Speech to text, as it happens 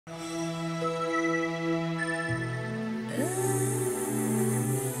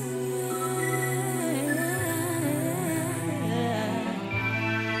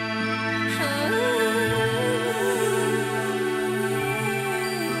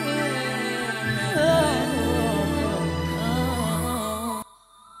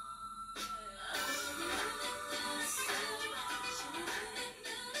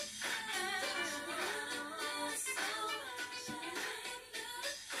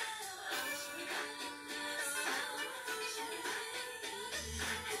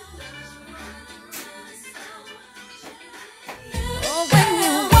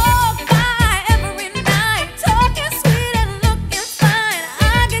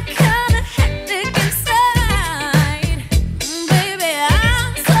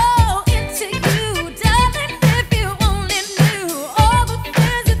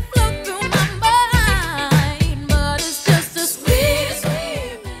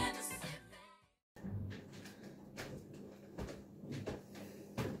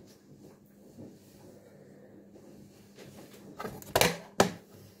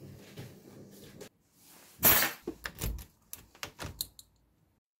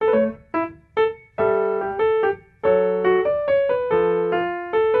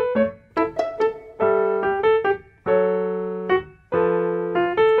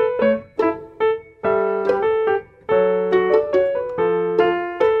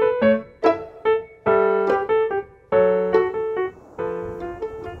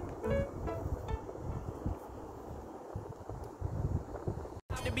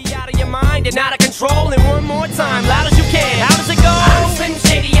more time, loud as you can. How does it go? I'm Slim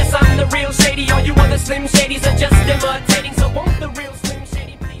Shady, yes I'm the real Shady. All you other Slim Shadys are just imitating. So won't the real Slim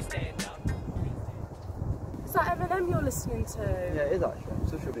Shady please stand up? Is that Eminem you're listening to? Yeah, it is actually. I'm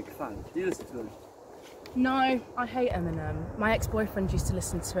such a big fan. Do you listen to him? No, I hate Eminem. My ex-boyfriend used to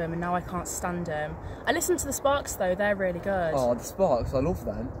listen to him and now I can't stand him. I listen to the Sparks though, they're really good. Oh, the Sparks, I love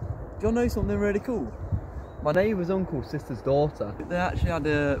them. Do you know something really cool? My neighbour's uncle's sister's daughter, they actually had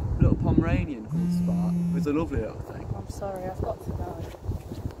a little Pomeranian called Spark. It was a lovely little thing. I'm sorry, I've got to go.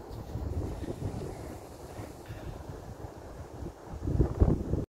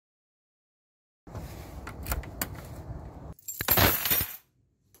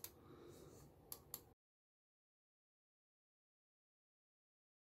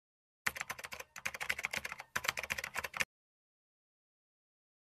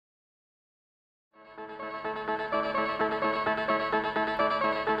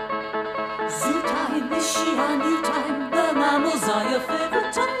 Zoo time, is she a new time? The mammals are your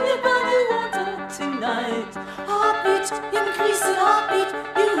favorite time. You're running water tonight. Heartbeat, increasing heartbeat.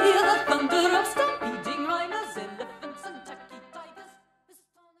 You hear the thunder of stampeding rhinos, elephants and tacky tigers.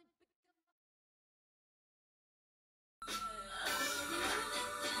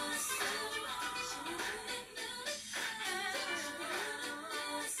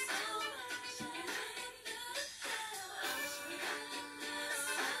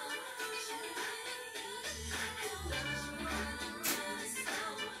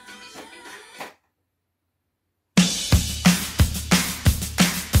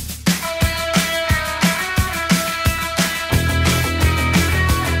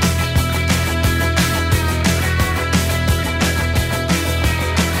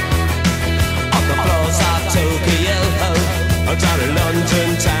 Down in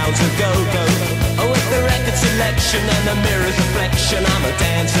London town to go-go, with the record selection and the mirror's reflection, I'm a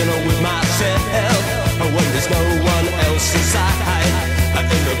dancing with myself. When there's no one else inside,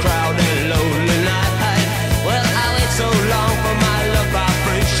 in the crowded lonely night. Well, I wait so long for my love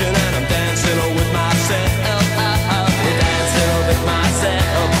vibration, and I'm dancing with myself. Dancing with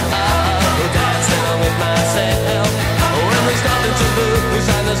myself. Dancing with myself. When there's nothing to lose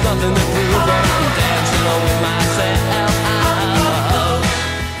and there's nothing to prove, but I'm dancing with myself.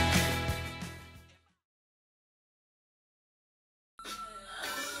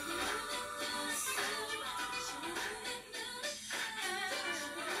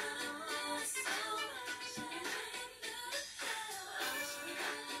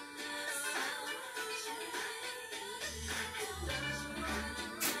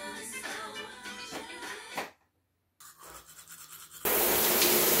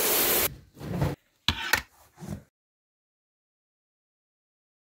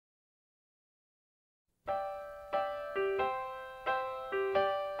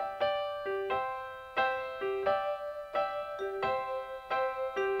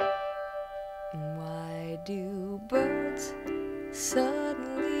 Why do birds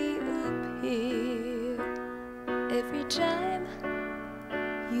suddenly appear every time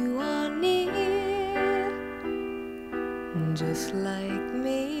you are near? Just like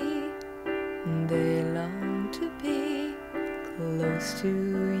me, they long to be close to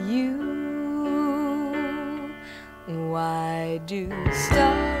you. Why do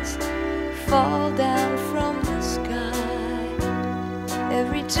stars fall down from the sky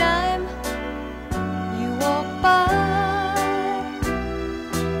every time you walk by?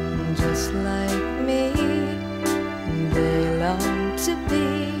 Just like me, they long to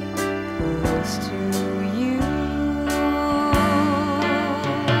be close to you.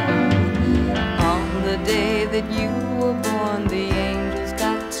 On the day that you were born, the angels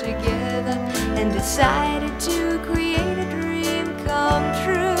got together and decided to create a dream come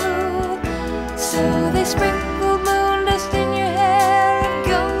true. So they sprinkled moon dust in your hair and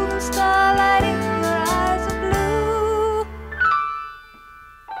golden starlight in your eyes of blue.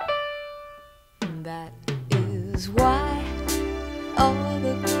 That is why all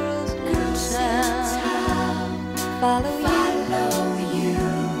the girls in town follow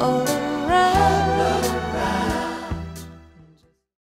you.